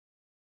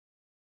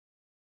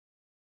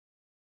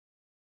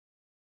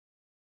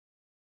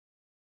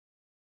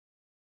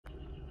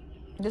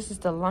This is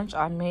the lunch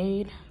I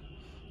made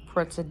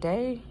for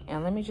today,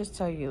 and let me just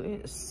tell you,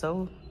 it is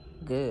so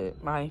good.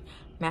 My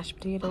mashed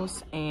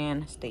potatoes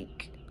and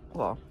steak.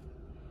 Well,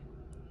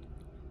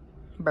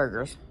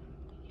 burgers.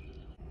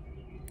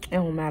 It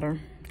won't matter.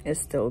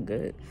 It's still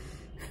good.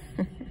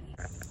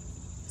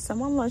 So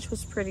my lunch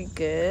was pretty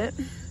good.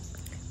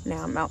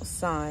 Now I'm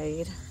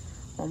outside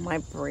on my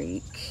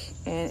break,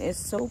 and it's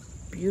so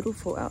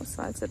beautiful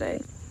outside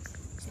today.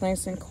 It's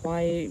nice and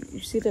quiet. You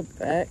see the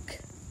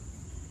back?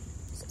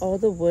 It's all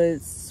the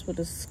woods with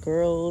the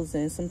squirrels,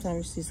 and sometimes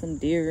you see some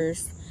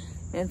deers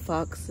and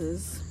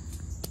foxes.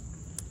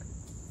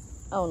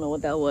 I don't know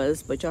what that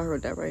was, but y'all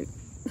heard that right.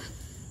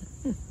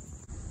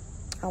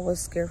 I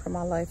was scared for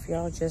my life,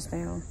 y'all, just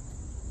now.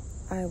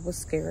 I was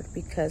scared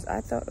because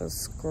I thought a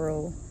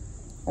squirrel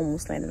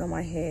almost landed on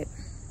my head.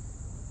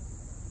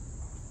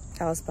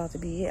 I was about to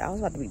be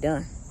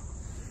done.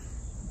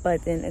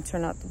 But then it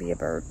turned out to be a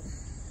bird.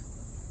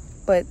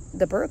 But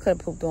the bird could have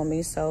pooped on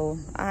me, so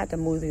I had to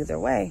move either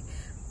way.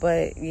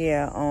 But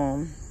yeah,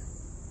 I'm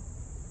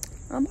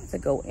about to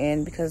go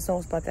in because it's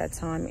almost about that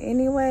time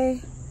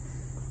anyway.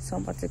 So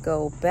I'm about to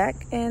go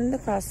back in the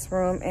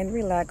classroom and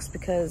relax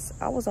because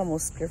I was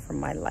almost scared for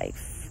my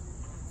life.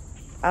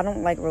 I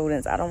don't like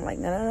rodents. I don't like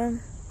none of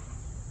them.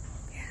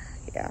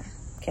 Yeah,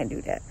 can't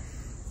do that.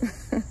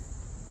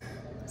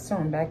 So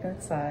I'm back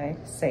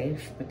inside,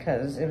 safe,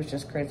 because it was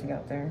just crazy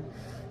out there.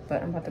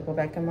 But I'm about to go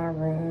back in my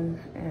room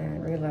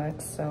and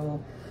relax.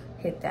 So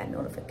hit that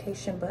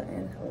notification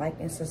button, like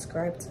and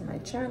subscribe to my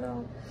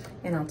channel.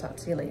 And I'll talk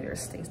to you later.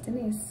 Stay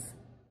Denise.